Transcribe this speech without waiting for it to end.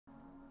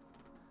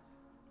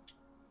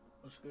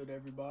What's good,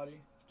 everybody?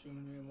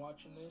 Tuning in,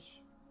 watching this.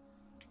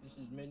 This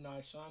is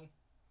Midnight Sun,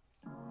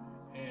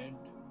 and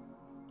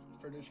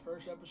for this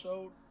first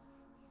episode,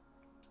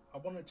 I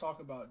want to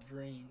talk about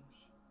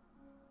dreams.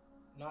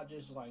 Not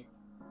just like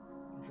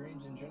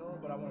dreams in general,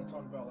 but I want to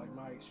talk about like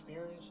my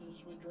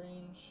experiences with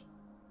dreams.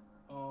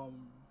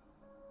 Um,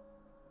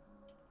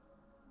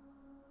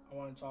 I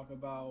want to talk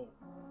about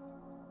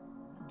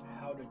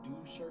how to do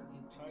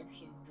certain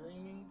types of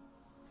dreaming.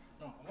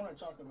 No, I want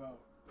to talk about.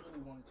 Really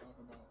want to talk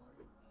about like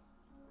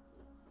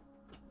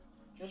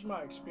just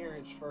my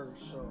experience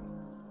first. So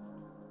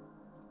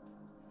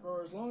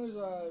for as long as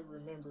I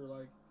remember,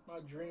 like my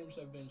dreams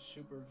have been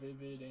super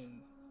vivid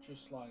and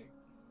just like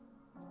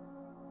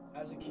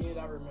as a kid,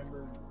 I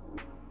remember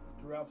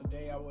throughout the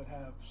day I would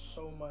have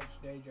so much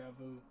deja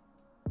vu,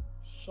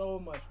 so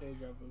much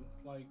deja vu.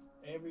 Like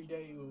every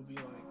day it would be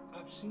like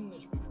I've seen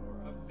this before,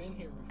 I've been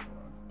here before,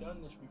 I've done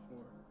this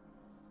before,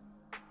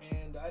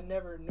 and I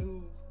never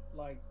knew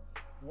like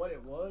what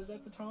it was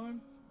at the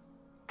time.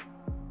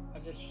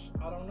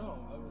 I don't know.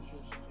 I was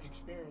just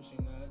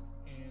experiencing that,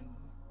 and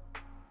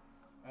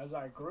as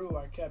I grew,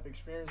 I kept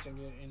experiencing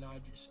it, and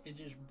it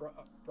just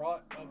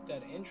brought up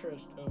that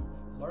interest of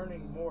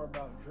learning more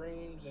about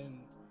dreams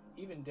and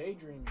even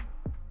daydreaming.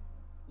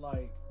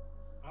 Like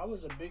I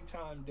was a big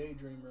time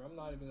daydreamer. I'm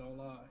not even gonna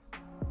lie,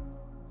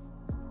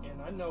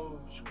 and I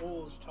know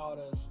schools taught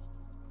us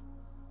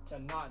to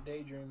not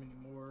daydream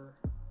anymore,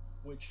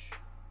 which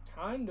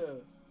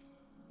kinda,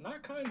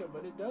 not kinda,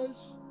 but it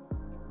does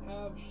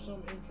have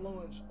some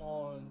influence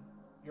on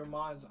your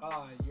mind's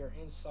eye, your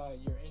insight,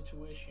 your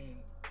intuition,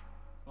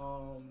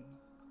 um,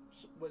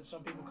 what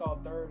some people call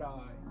third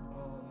eye,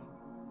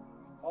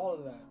 all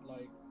of that.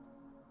 Like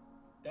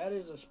that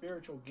is a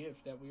spiritual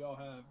gift that we all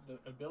have. The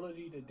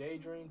ability to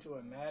daydream, to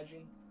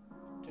imagine,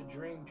 to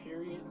dream.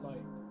 Period.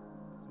 Like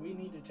we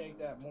need to take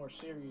that more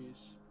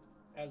serious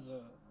as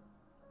a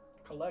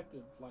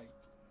collective. Like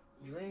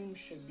dreams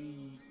should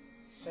be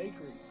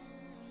sacred.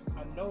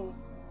 I know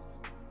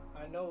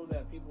I know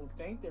that people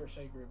think they're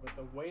sacred, but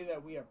the way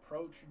that we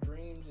approach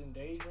dreams and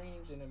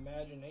daydreams and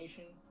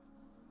imagination,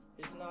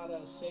 it's not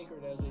as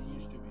sacred as it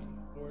used to be,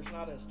 or it's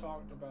not as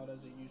talked about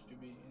as it used to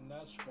be. And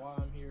that's why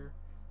I'm here.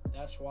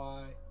 That's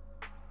why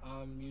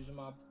I'm using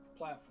my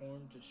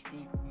platform to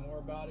speak more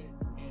about it,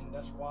 and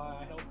that's why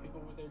I help people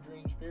with their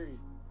dreams. Period.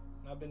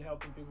 And I've been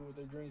helping people with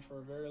their dreams for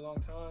a very long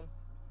time.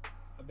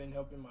 I've been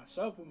helping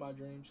myself with my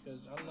dreams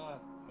because I'm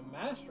not a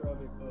master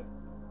of it, but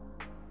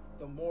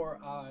the more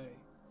I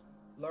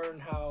learn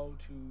how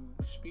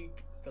to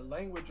speak the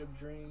language of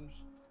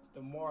dreams,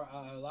 the more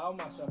I allow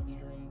myself to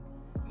dream,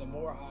 and the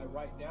more I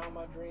write down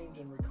my dreams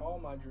and recall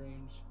my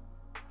dreams,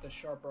 the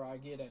sharper I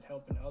get at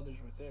helping others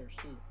with theirs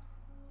too.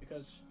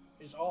 Because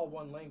it's all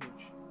one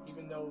language.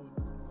 Even though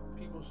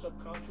people's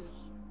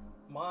subconscious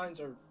minds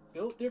are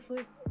built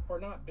different, or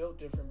not built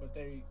different, but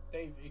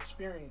they've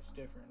experienced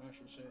different, I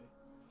should say.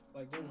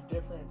 Like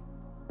there's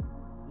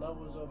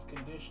levels of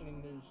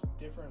conditioning, there's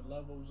different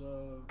levels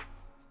of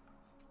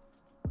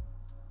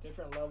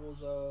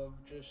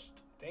just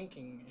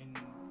thinking and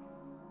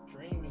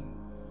dreaming.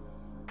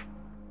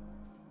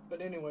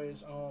 But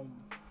anyways,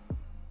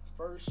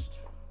 first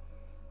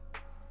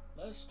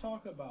let's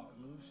talk about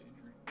lucid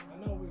dreams.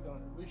 I know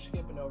we're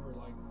skipping over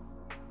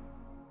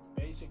like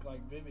basic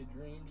like vivid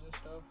dreams and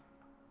stuff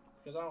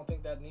because I don't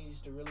think that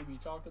needs to really be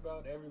talked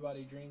about.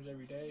 Everybody dreams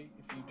every day.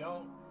 If you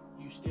don't,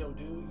 you still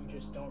do. You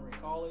just don't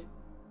recall it.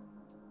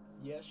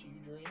 Yes, you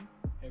dream.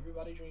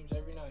 Everybody dreams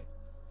every night.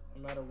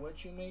 No matter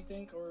what you may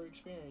think or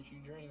experience, you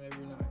dream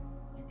every night.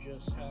 You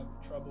just have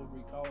trouble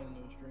recalling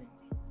those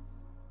dreams.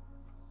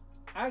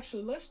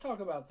 Actually, let's talk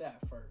about that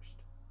first.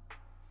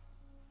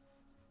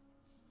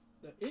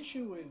 The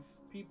issue with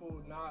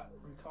people not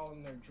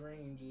recalling their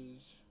dreams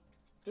is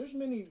there's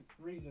many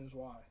reasons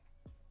why.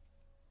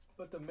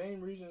 But the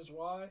main reasons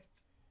why,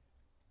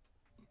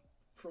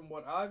 from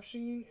what I've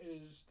seen,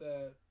 is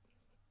that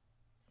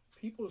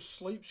people's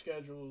sleep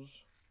schedules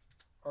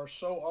are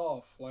so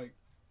off. Like,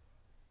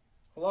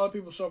 a lot of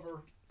people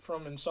suffer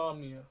from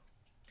insomnia.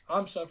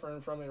 I'm suffering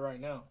from it right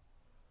now.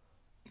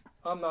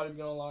 I'm not even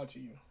gonna lie to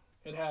you.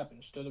 It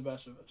happens to the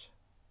best of us.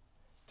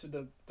 To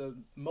the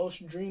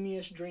most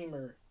dreamiest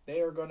dreamer,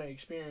 they are gonna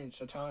experience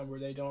a time where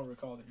they don't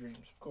recall the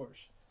dreams, of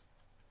course.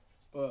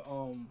 But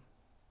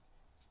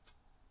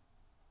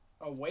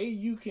a way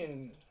you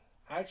can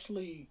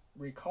actually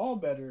recall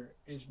better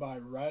is by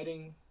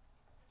writing,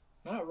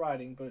 not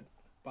writing, but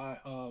by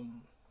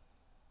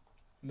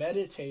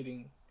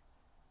meditating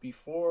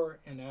before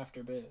and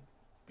after bed.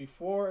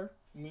 Before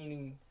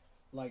meaning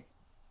like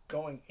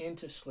going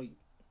into sleep.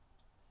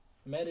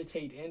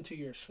 Meditate into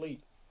your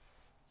sleep.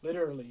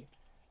 Literally,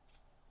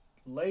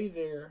 lay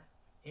there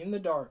in the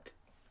dark.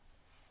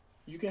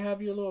 You can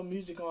have your little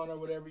music on or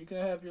whatever. You can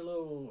have your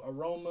little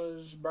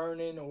aromas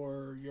burning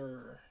or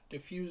your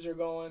diffuser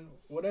going.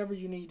 Whatever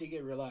you need to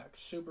get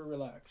relaxed, super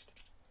relaxed.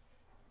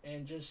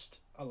 And just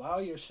allow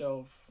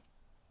yourself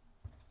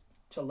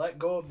to let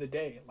go of the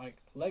day. Like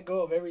let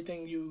go of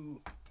everything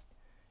you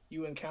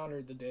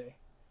encountered the day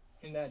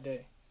in that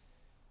day.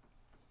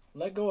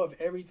 Let go of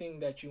everything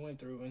that you went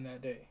through in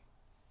that day.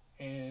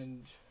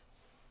 And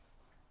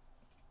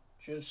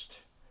just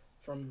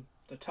from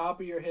the top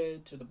of your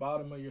head to the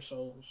bottom of your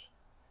soles,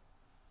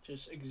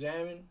 just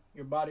examine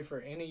your body for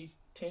any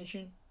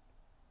tension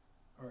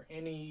or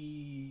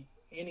any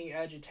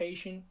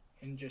agitation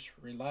and just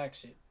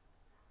relax it.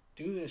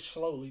 Do this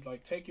slowly,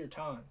 like take your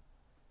time.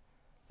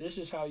 This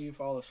is how you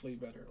fall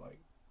asleep better. Like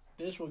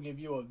this will give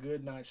you a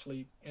good night's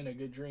sleep and a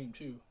good dream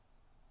too.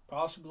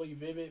 Possibly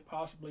vivid,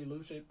 possibly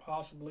lucid,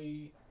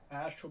 possibly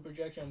astral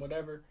projection,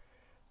 whatever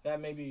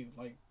that may be.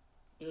 Like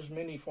there's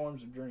many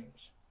forms of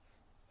dreams.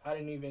 I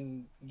didn't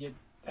even get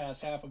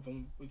past half of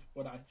them with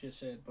what I just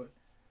said, but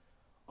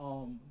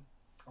um,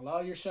 allow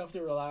yourself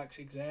to relax,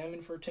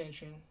 examine for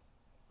tension,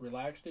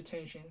 relax the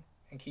tension,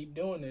 and keep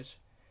doing this,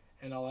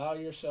 and allow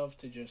yourself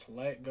to just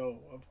let go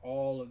of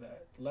all of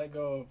that. Let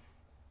go of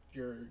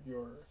your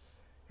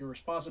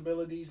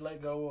responsibilities.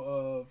 Let go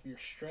of your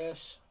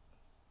stress,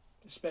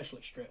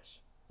 especially stress.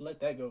 Let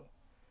that go.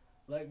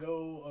 Let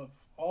go of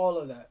all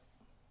of that,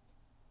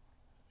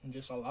 and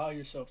just allow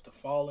yourself to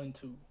fall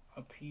into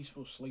a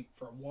peaceful sleep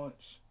for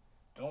once.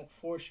 Don't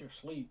force your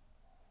sleep.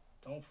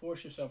 Don't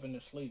force yourself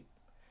into sleep.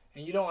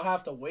 And you don't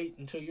have to wait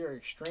until you're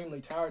extremely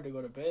tired to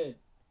go to bed.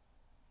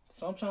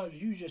 Sometimes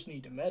you just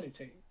need to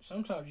meditate.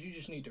 Sometimes you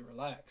just need to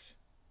relax.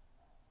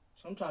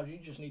 Sometimes you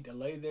just need to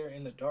lay there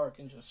in the dark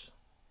and just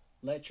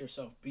let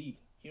yourself be.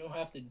 You don't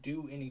have to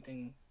do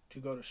anything to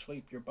go to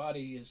sleep. Your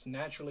body is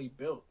naturally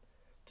built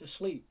to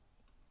sleep.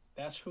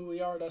 That's who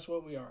we are. That's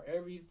what we are.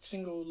 Every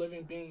single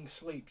living being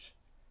sleeps,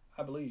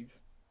 I believe.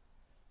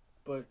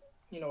 But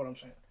you know what I'm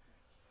saying.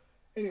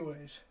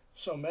 Anyways,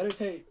 so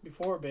meditate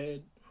before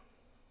bed.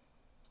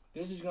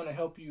 This is going to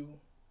help you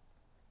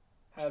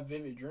have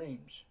vivid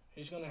dreams.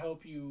 It's going to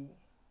help you,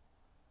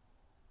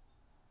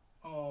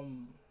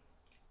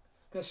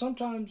 because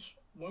sometimes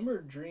when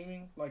we're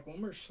dreaming, like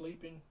when we're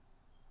sleeping,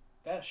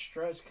 that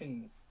stress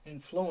can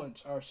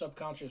influence our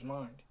subconscious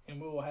mind,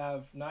 and we will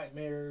have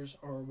nightmares,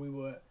 or we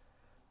will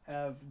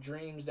have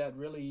dreams that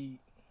really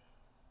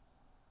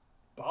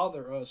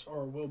bother us,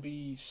 or will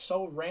be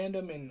so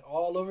random and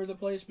all over the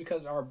place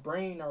because our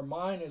brain, our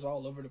mind is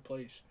all over the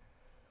place.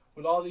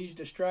 With all these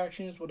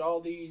distractions, with all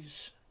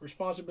these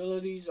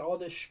responsibilities, all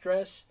this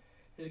stress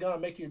is going to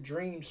make your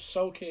dreams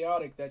so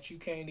chaotic that you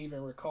can't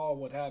even recall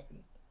what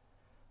happened.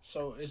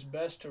 So it's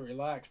best to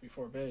relax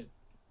before bed.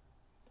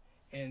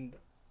 And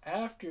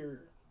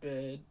after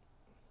bed,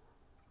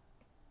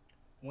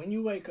 when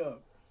you wake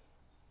up,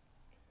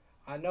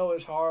 I know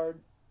it's hard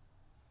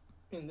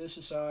in this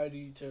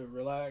society to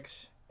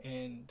relax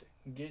and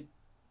get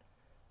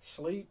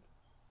sleep,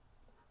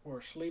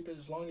 or sleep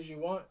as long as you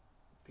want,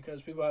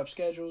 because people have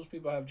schedules,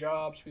 people have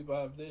jobs, people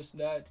have this,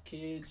 that,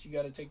 kids. You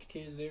got to take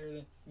your kids there,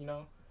 you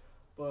know.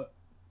 But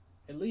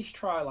at least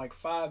try like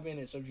 5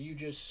 minutes of you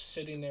just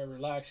sitting there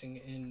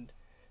relaxing and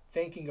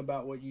thinking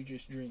about what you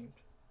just dreamed.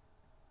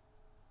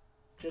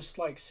 Just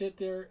like sit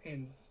there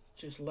and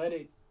just let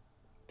it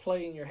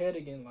play in your head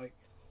again. Like,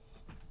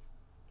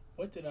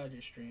 what did I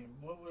just dream?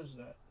 What was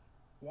that?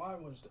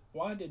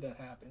 Why did that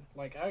happen?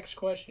 Like, ask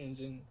questions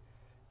and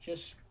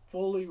just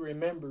fully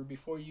remember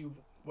before you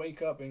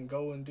wake up and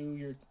go and do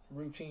your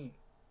routine.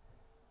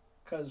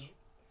 Because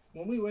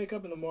when we wake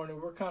up in the morning,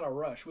 we're kind of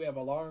rushed. We have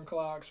alarm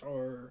clocks,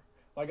 or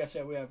like I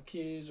said, we have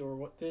kids, or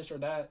what, this or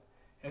that,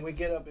 and we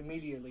get up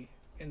immediately,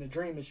 and the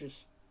dream is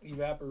just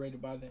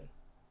evaporated by then.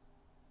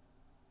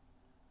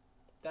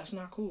 That's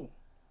not cool.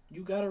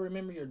 You gotta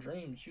remember your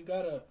dreams. You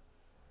gotta,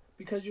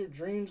 because your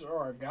dreams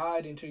are a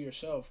guide into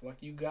yourself. Like,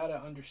 you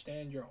gotta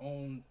understand your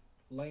own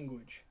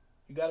language.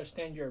 You gotta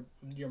understand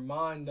your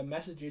mind, the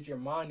messages your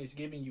mind is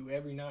giving you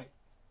every night.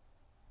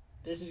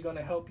 This is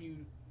gonna help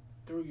you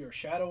through your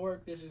shadow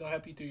work. This is gonna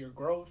help you through your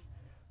growth.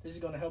 This is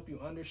gonna help you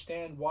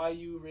understand why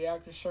you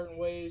react to certain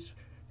ways.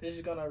 This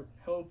is gonna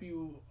help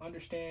you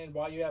understand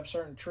why you have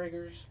certain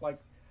triggers.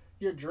 Like,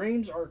 your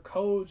dreams are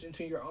codes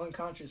into your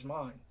unconscious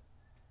mind.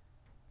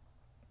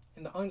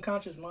 And the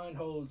unconscious mind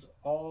holds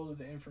all of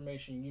the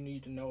information you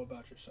need to know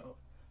about yourself,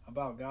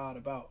 about God,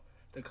 about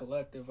the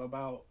collective,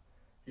 about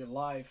your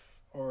life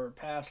or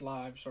past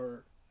lives,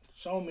 or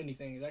so many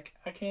things.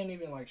 I can't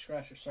even like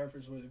scratch the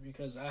surface with it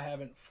because I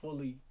haven't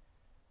fully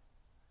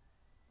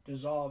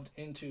dissolved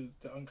into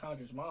the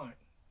unconscious mind.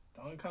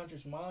 The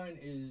unconscious mind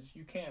is,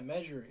 you can't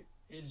measure it.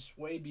 It's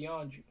way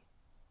beyond you.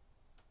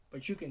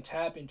 But you can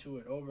tap into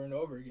it over and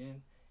over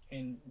again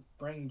and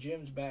bring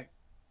gems back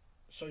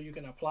so you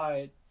can apply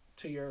it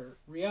to your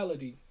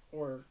reality,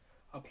 or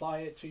apply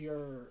it to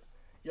your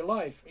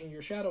life, in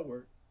your shadow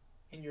work,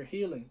 in your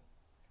healing.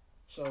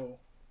 So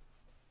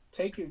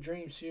take your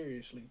dreams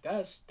seriously.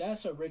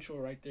 That's a ritual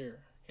right there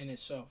in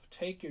itself.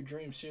 Take your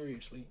dreams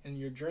seriously, and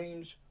your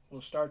dreams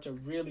will start to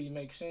really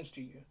make sense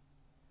to you.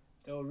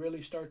 They'll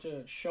really start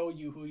to show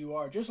you who you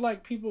are. Just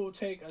like people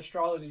take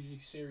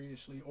astrology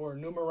seriously, or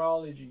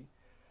numerology.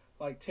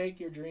 Like, take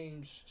your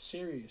dreams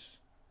serious.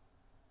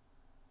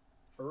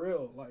 For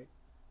real. Like,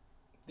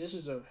 this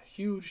is a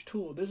huge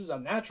tool. This is a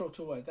natural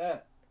tool at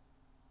that.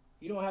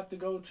 You don't have to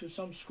go to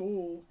some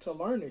school to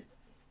learn it.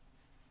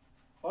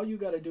 All you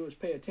got to do is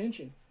pay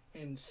attention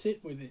and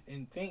sit with it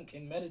and think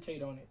and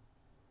meditate on it.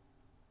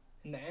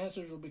 And the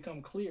answers will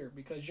become clear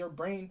because your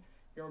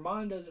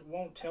mind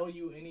won't tell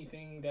you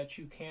anything that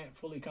you can't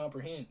fully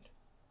comprehend.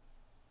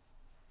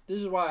 This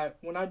is why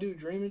when I do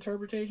dream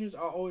interpretations, I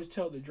always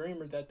tell the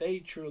dreamer that they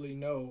truly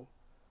know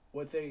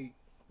what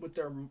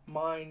their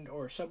mind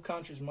or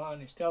subconscious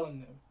mind is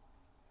telling them.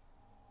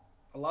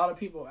 A lot of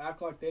people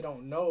act like they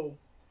don't know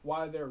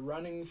why they're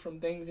running from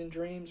things in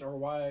dreams or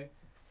why,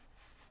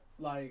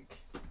 like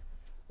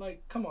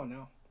come on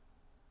now.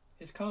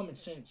 It's common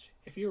sense.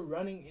 If you're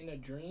running in a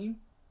dream,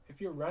 if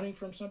you're running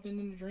from something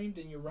in a dream,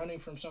 then you're running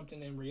from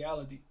something in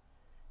reality.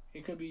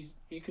 It could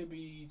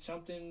be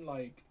something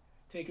like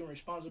taking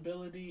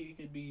responsibility.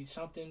 It could be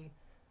something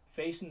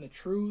facing the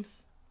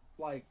truth.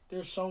 Like,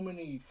 there's so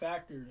many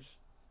factors,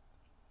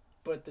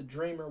 but the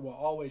dreamer will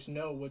always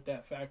know what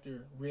that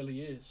factor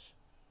really is.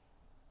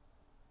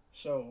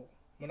 So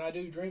when I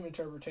do dream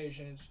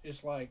interpretations,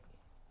 it's like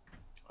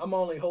I'm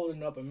only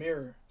holding up a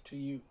mirror to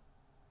you.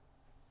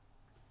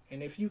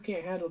 And if you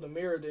can't handle the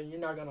mirror, then you're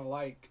not going to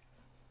like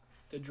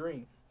the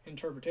dream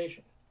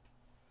interpretation.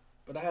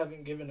 But I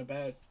haven't given a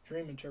bad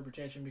dream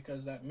interpretation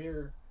because that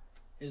mirror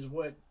is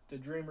what the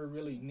dreamer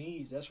really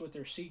needs. That's what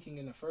they're seeking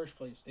in the first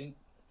place.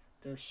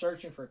 They're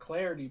searching for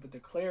clarity, but the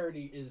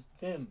clarity is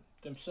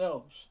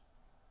themselves.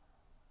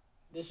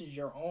 This is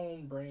your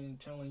own brain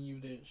telling you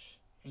this,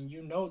 and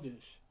you know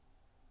this.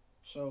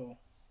 So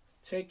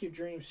take your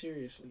dreams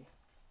seriously.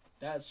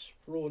 That's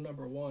rule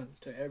number 1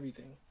 to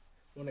everything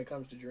when it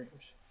comes to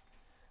dreams.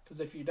 Because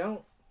if you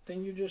don't,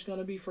 then you're just going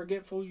to be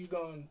forgetful. You're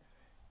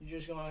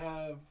just going to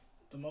have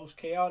the most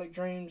chaotic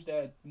dreams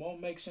that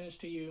won't make sense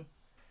to you.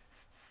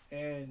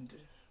 And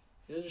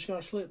they're just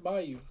going to slip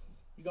by you.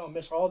 You're going to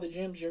miss all the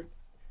gems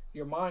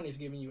your mind is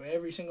giving you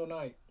every single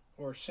night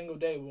or single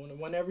day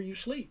whenever you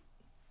sleep.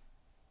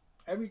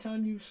 Every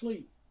time you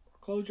sleep,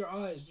 close your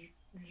eyes,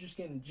 you're just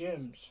getting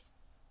gems.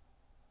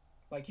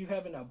 Like, you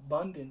have an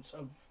abundance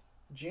of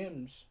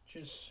gems.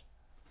 Just,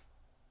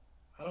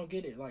 I don't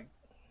get it. Like,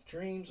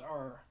 dreams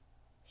are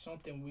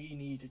something we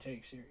need to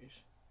take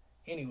serious.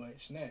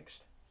 Anyways,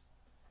 next.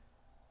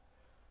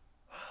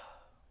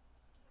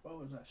 What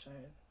was I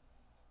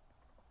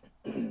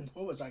saying?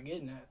 What was I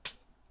getting at?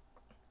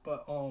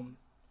 But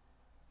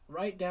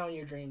write down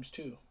your dreams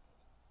too.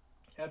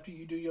 After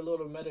you do your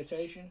little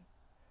meditation,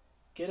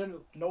 get a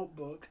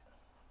notebook,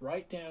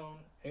 write down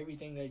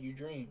everything that you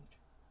dreamed.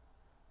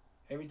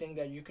 Everything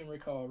that you can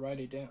recall, write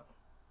it down.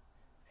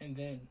 And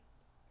then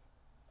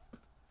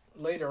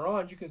later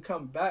on, you can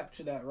come back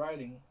to that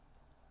writing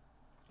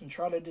and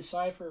try to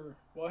decipher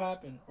what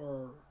happened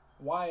or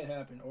why it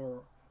happened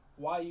or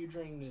why you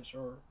dreamed this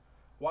or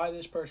why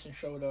this person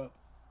showed up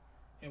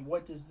and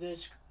what does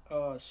this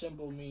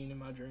symbol mean in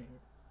my dream.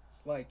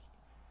 Like,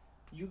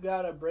 you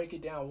gotta break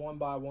it down one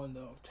by one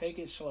though. Take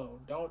it slow.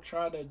 Don't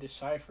try to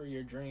decipher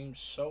your dreams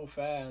so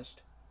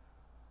fast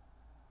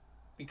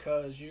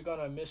because you're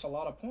gonna miss a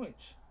lot of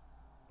points.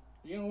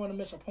 You don't want to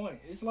miss a point.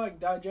 It's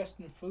like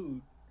digesting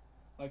food.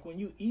 Like, when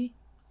you eat,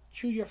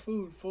 chew your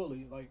food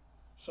fully, like,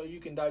 so you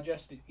can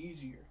digest it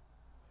easier.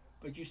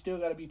 But you still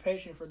got to be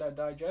patient for that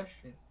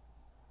digestion.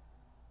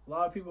 A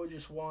lot of people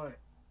just want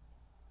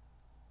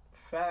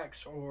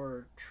facts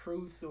or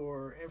truth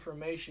or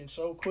information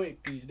so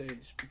quick these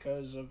days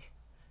because of,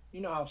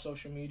 you know how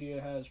social media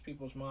has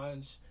people's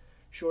minds,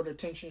 short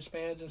attention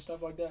spans and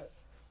stuff like that.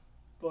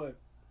 But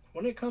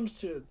when it comes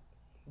to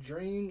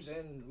dreams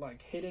and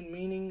like hidden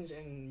meanings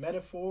and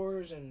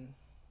metaphors and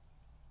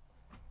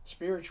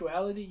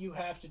spirituality, you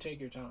have to take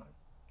your time.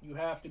 You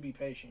have to be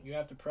patient. You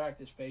have to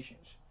practice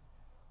patience,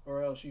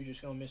 or else you're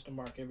just gonna miss the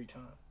mark every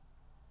time.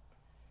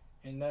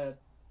 And that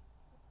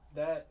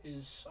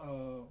is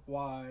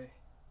why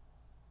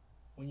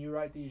when you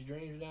write these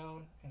dreams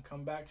down and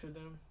come back to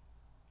them,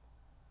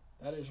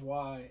 that is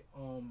why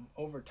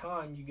over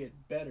time you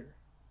get better.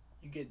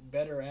 You get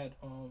better at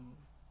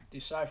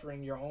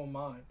deciphering your own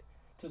mind,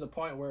 to the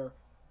point where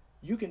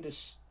you can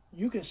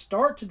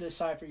start to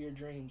decipher your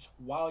dreams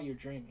while you're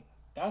dreaming.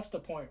 That's the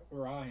point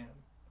where I am.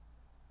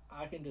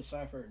 I can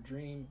decipher a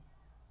dream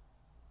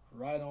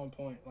right on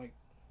point, like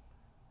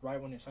right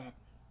when it's happening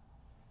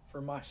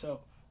for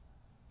myself.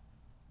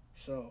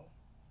 So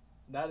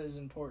that is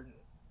important.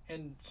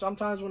 And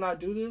sometimes when I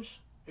do this,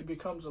 it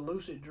becomes a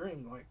lucid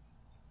dream. Like,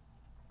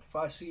 if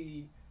I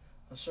see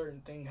a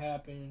certain thing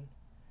happen,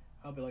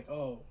 I'll be like,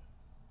 oh,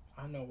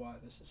 I know why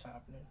this is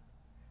happening.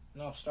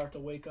 And I'll start to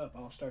wake up.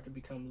 I'll start to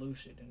become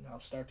lucid. And I'll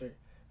start to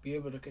be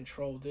able to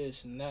control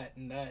this and that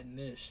and that and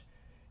this.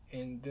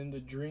 And then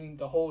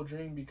the whole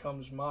dream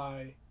becomes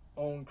my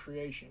own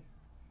creation.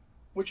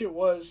 Which it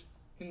was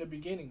in the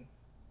beginning.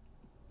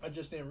 I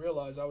just didn't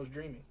realize I was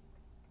dreaming.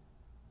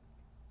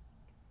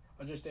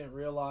 I just didn't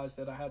realize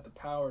that I had the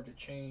power to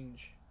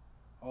change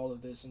all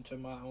of this into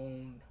my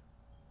own,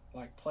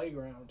 like,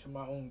 playground, to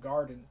my own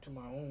garden, to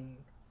my own,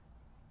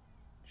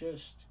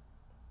 just,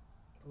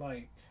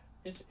 like,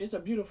 it's a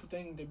beautiful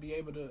thing to be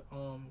able to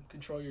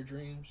control your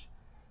dreams.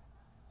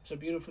 It's a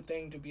beautiful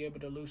thing to be able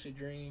to lucid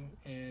dream,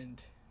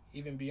 and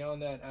even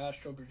beyond that,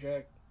 astral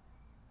project,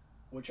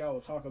 which I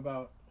will talk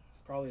about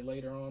probably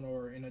later on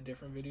or in a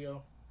different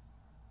video.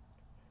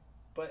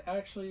 But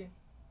actually,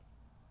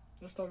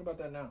 let's talk about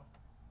that now.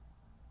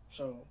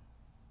 So,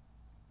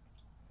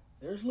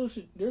 there's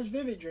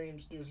vivid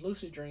dreams, there's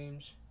lucid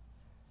dreams,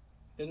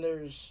 then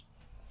there's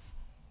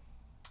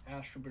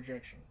astral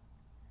projection.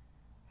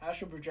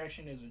 Astral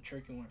projection is a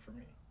tricky one for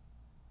me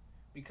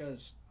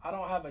because I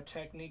don't have a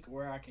technique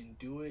where I can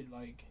do it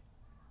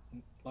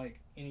like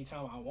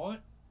anytime I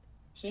want.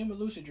 Same with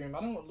lucid dream. I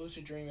don't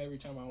lucid dream every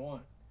time I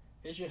want.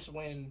 It's just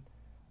when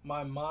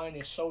my mind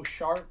is so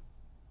sharp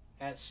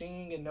at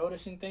seeing and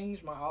noticing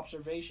things, my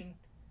observation,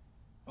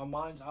 my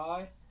mind's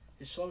eye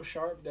is so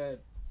sharp that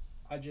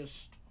I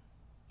just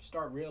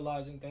start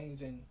realizing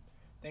things and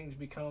things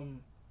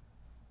become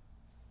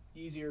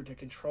easier to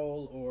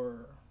control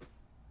or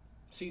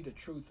see the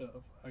truth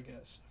of, I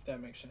guess, if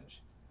that makes sense.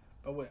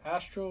 But with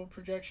astral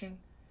projection,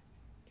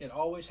 it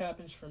always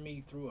happens for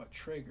me through a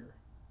trigger,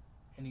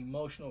 an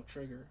emotional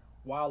trigger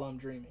while I'm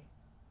dreaming.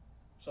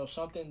 So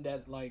something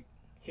that like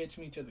hits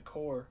me to the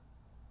core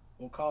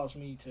will cause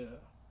me to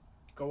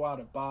go out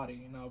of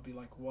body, and I'll be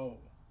like, whoa,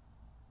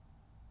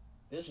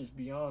 this is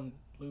beyond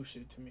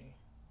lucid to me.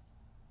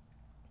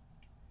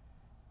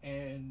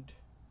 And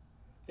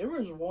there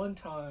was one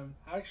time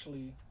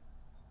actually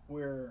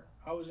where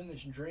I was in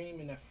this dream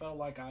and it felt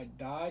like I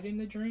died in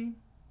the dream,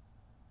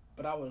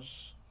 but I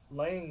was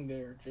laying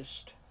there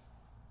just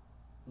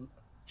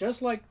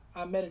like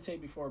I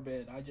meditate before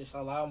bed. I just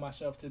allow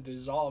myself to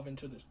dissolve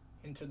into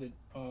the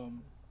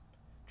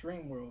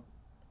dream world,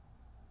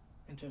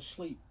 into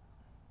sleep.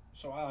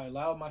 So I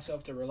allowed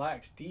myself to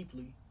relax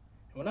deeply.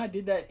 And when I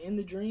did that in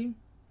the dream,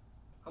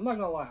 I'm not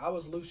gonna lie, I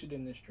was lucid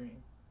in this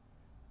dream.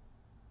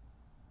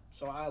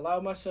 So I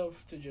allowed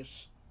myself to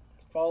just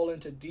fall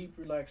into deep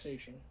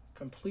relaxation,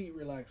 complete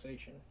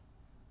relaxation.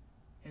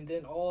 And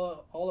then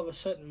all of a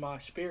sudden my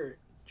spirit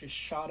just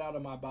shot out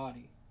of my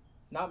body.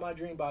 Not my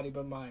dream body,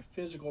 but my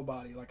physical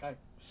body. Like I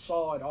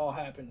saw it all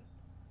happen.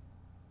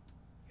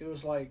 It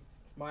was like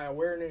my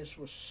awareness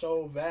was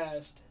so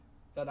vast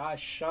that I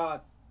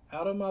shot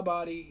out of my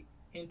body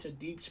into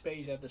deep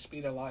space at the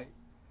speed of light.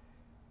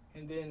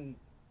 And then,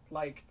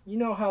 like, you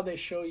know how they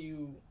show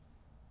you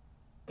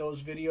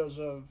those videos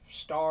of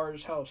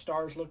stars, how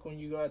stars look when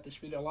you go at the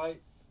speed of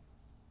light?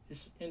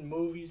 It's in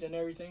movies and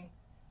everything.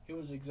 It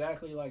was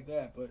exactly like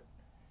that, but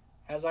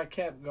as I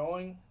kept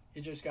going,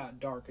 it just got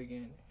dark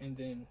again. And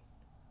then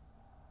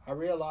I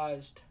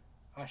realized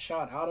I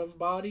shot out of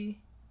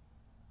body,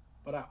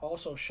 but I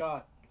also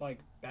shot like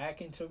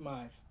back into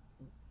my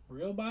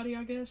real body,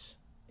 I guess.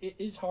 It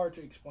is hard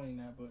to explain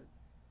that, but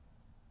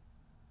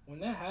when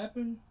that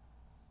happened,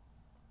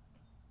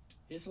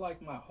 it's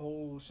like my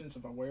whole sense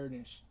of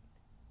awareness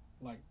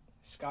like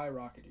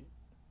skyrocketed.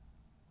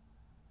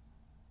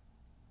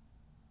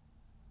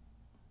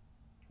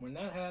 When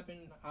that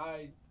happened,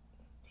 I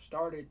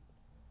started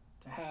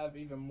to have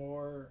even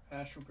more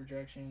astral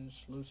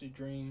projections, lucid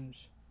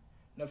dreams.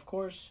 And of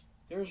course,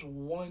 there's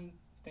one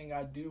thing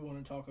I do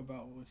want to talk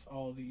about with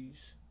all these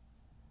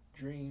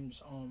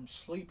dreams.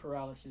 Sleep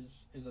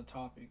paralysis is a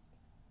topic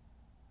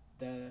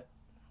that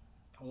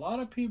a lot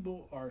of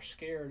people are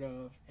scared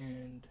of,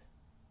 and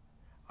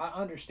I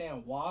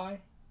understand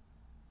why.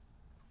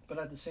 But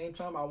at the same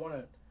time, I want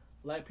to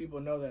let people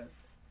know that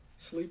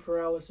sleep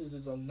paralysis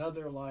is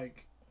another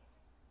like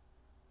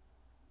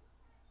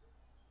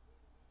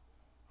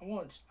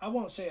I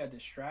won't say a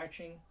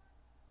distraction,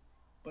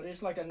 but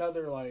it's like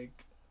another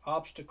like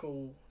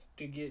obstacle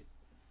to get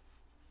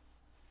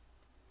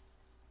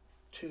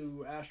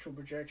to astral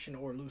projection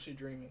or lucid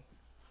dreaming.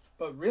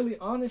 But really,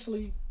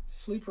 honestly,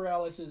 sleep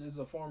paralysis is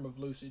a form of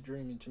lucid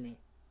dreaming to me.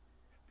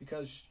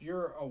 Because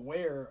you're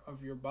aware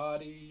of your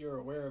body, you're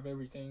aware of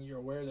everything, you're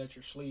aware that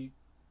you're asleep,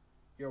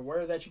 you're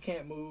aware that you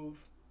can't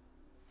move,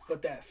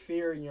 but that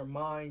fear in your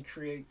mind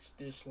creates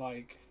this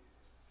like,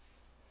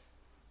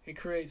 it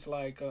creates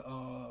like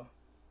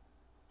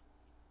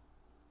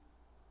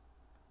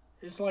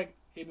it's like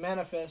it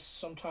manifests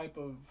some type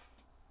of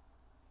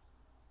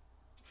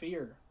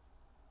fear.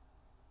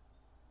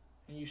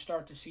 And you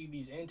start to see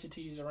these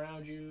entities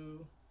around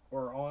you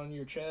or on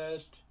your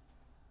chest.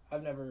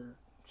 I've never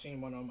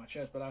seen one on my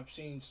chest, but I've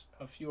seen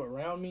a few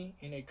around me,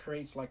 and it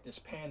creates like this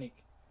panic.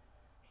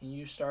 And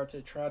you start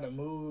to try to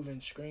move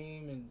and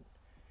scream and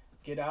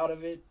get out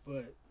of it,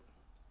 but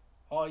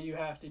all you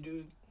have to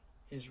do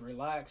is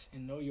relax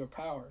and know your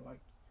power. Like,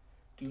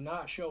 do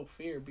not show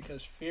fear,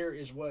 because fear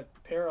is what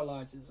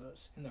paralyzes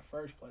us in the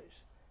first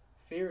place.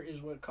 Fear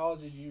is what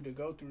causes you to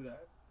go through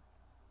that.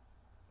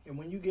 And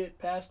when you get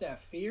past that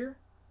fear,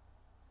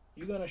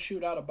 you're going to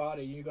shoot out of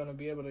body. You're going to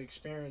be able to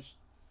experience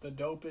the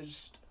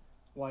dopest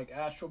like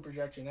astral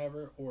projection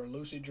ever or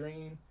lucid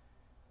dream.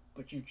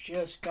 But you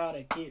just got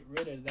to get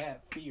rid of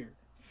that fear.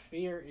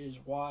 Fear is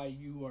why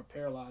you are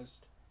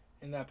paralyzed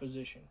in that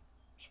position.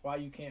 It's why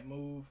you can't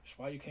move. It's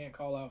why you can't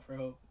call out for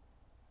help.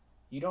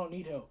 You don't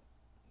need help.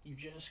 You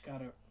just got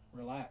to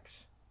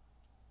relax.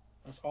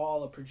 That's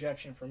all a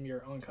projection from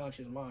your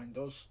unconscious mind.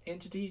 Those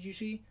entities you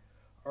see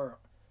are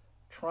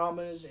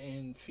traumas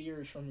and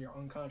fears from your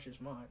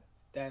unconscious mind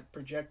that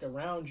project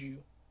around you,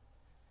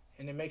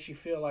 and it makes you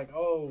feel like,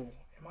 oh,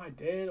 am I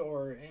dead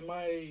or am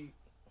I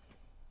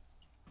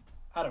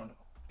don't know.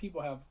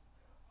 People have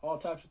all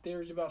types of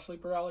theories about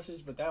sleep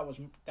paralysis, but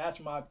that's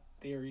my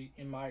theory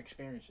in my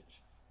experiences.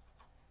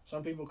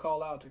 Some people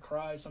call out to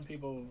cry, some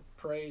people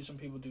pray, some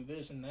people do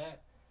this and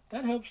that.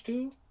 That helps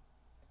too,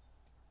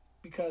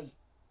 because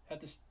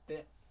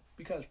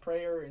because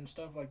prayer and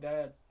stuff like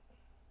that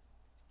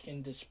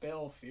can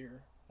dispel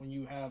fear when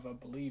you have a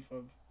belief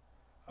of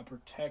a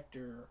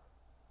protector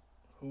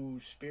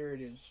whose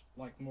spirit is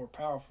like more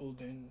powerful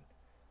than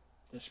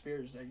the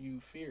spirits that you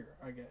fear,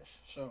 I guess.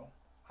 So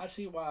I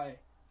see why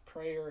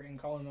prayer and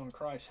calling on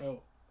Christ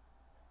help.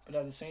 But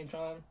at the same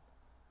time,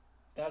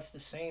 that's the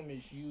same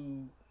as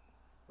you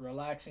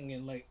relaxing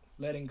and like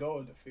letting go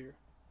of the fear.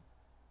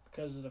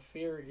 Because the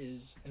fear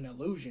is an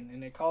illusion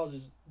and it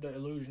causes the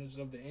illusions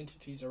of the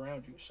entities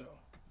around you. So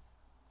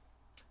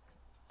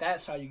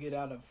that's how you get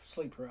out of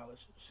sleep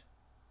paralysis.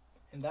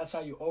 And that's how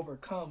you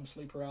overcome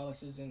sleep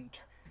paralysis, and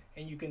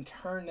you can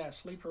turn that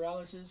sleep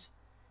paralysis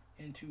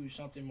into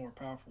something more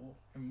powerful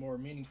and more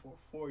meaningful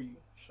for you.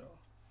 So,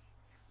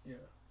 yeah.